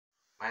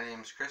My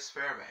name is Chris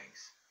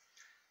Fairbanks,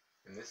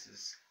 and this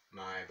is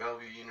my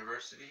Bellevue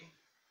University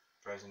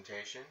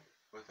presentation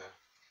with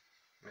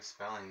a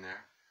misspelling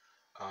there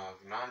of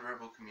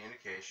nonverbal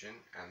communication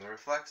and the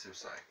reflexive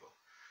cycle.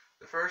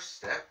 The first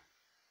step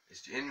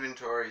is to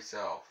inventory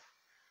self.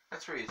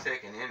 That's where you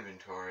take an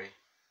inventory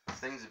of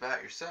things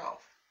about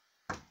yourself.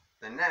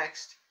 Then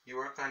next, you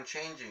work on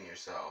changing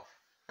yourself.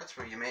 That's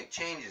where you make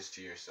changes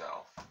to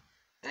yourself.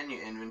 Then you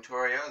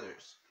inventory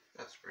others.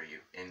 That's where you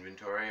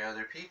inventory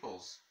other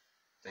people's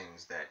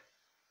things that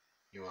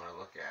you want to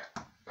look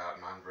at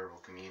about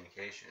nonverbal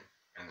communication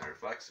and the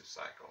reflexive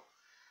cycle.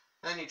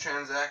 Then you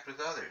transact with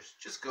others.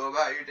 Just go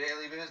about your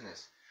daily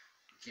business.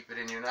 Keep it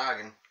in your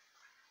noggin.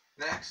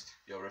 Next,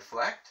 you'll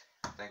reflect,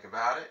 think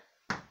about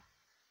it,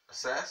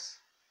 assess,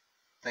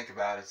 think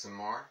about it some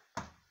more,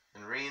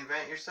 and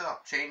reinvent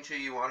yourself. Change who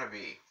you want to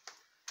be.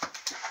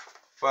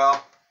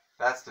 Well,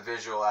 that's the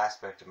visual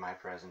aspect of my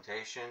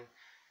presentation.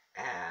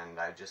 And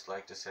I'd just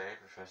like to say,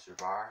 Professor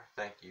Barr,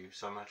 thank you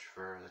so much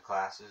for the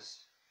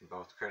classes in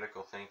both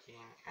critical thinking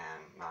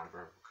and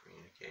nonverbal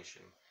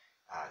communication.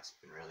 It's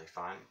been really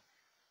fun.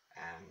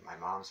 And my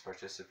mom's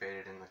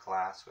participated in the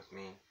class with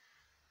me,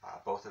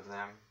 both of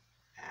them,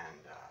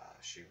 and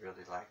she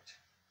really liked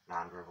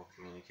nonverbal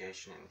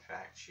communication. In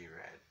fact, she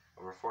read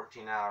over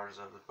 14 hours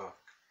of the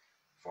book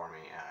for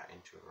me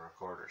into a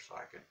recorder so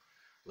I could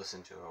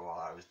listen to it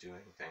while I was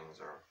doing things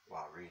or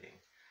while reading.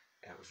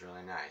 It was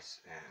really nice,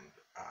 and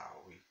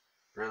we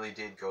really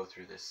did go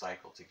through this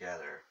cycle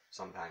together,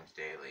 sometimes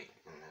daily,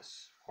 in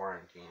this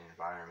quarantine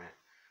environment.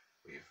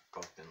 We've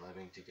both been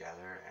living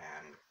together,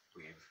 and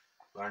we've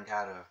learned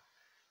how to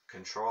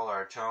control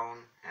our tone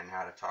and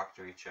how to talk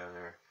to each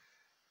other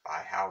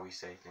by how we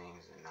say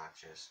things and not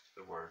just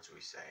the words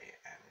we say.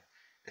 And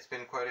it's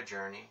been quite a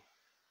journey,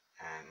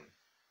 and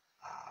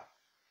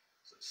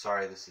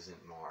sorry this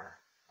isn't more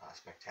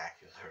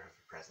spectacular of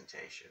a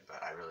presentation,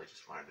 but I really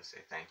just wanted to say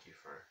thank you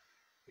for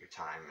your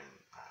time, and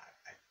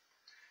I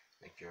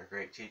think you're a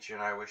great teacher,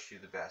 and I wish you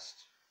the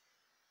best.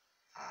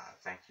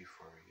 Thank you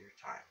for your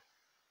time.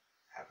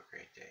 Have a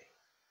great day.